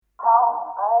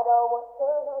don't want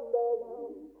your number,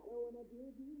 no. Don't wanna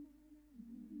give you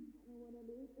mine. Don't wanna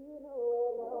leave you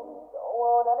nowhere, no. Don't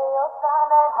want none of your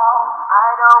time at all. I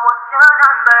don't want your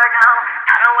number, no.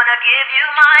 I don't wanna give you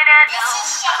mine at all.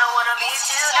 I don't wanna meet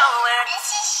you nowhere. This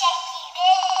is shaky,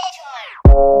 bitch.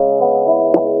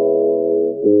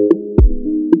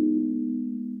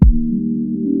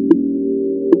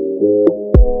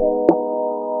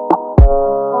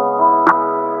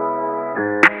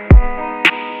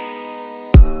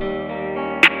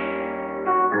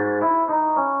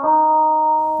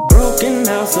 Broken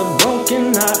house, a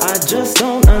broken heart, I just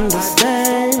don't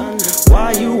understand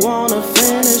why you wanna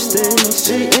finish this,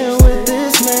 cheating with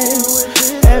this man.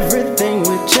 Everything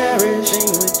we cherish,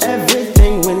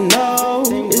 everything we know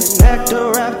is packed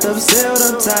or wrapped up, sealed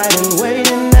up tight and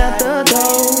waiting at the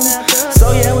door.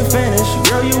 So yeah, we finished.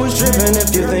 Girl, you was driven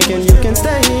if you're thinking you can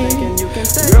stay.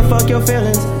 Girl, fuck your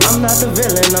feelings, I'm not the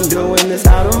villain, I'm doing this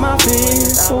out of my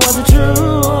fears. Was it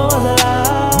true or was it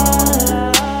lie?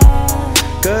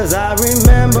 Cause I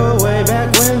remember way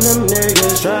back when them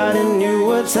niggas tried and you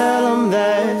would tell them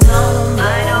that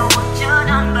I don't want your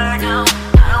number, no.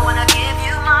 I don't wanna give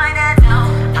you mine at no.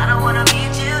 I don't wanna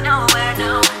meet you nowhere,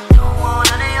 no. Don't want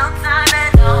none of your time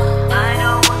at no. I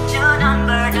don't want your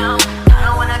number, no. I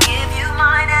don't wanna give you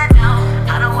mine at no.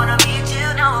 I don't wanna meet you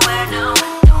nowhere, no.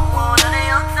 Don't want none of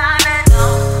your time at no.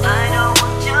 I don't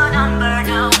want your number,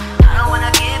 no. I don't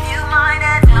wanna give you mine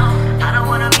at no. I don't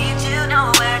wanna meet you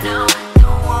nowhere, no.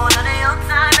 Don't want none of your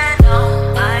time at no.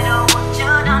 I don't want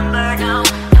your number, no.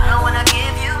 I don't wanna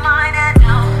give you mine at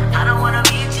no. I don't wanna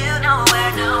meet you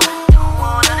nowhere, no. Don't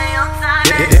want none of your time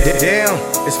at Damn,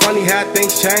 it's funny how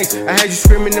things change. I had you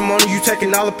screaming in the morning, you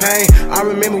taking all the pain. I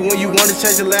remember when you wanted to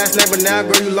change your last name, but now,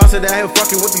 girl, you lost it out here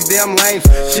fucking with these damn lames.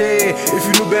 Shit, if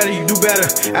you knew better, you do better.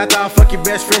 After I fuck your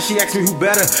best friend, she asked me who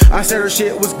better. I said her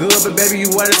shit was good, but baby, you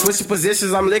wanted switching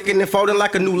positions. I'm licking and folding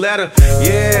like a new letter.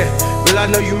 Yeah, girl, I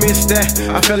know you missed that.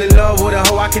 I fell in love with a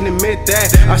hoe, I can admit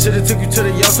that. I should've took you to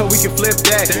the yo so we can flip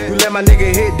that. You let my nigga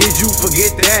hit, did you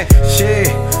forget that? Shit,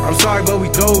 I'm sorry, but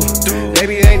we through.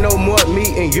 Baby, it ain't no more me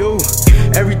and you.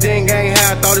 Everything ain't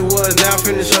how I thought it was. Now I'm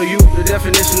finna show you the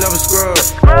definition of a scrub.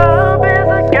 Scrub is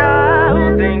a guy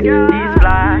who thinks he's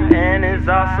fly and is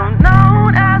also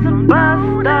known as a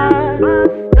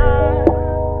buster.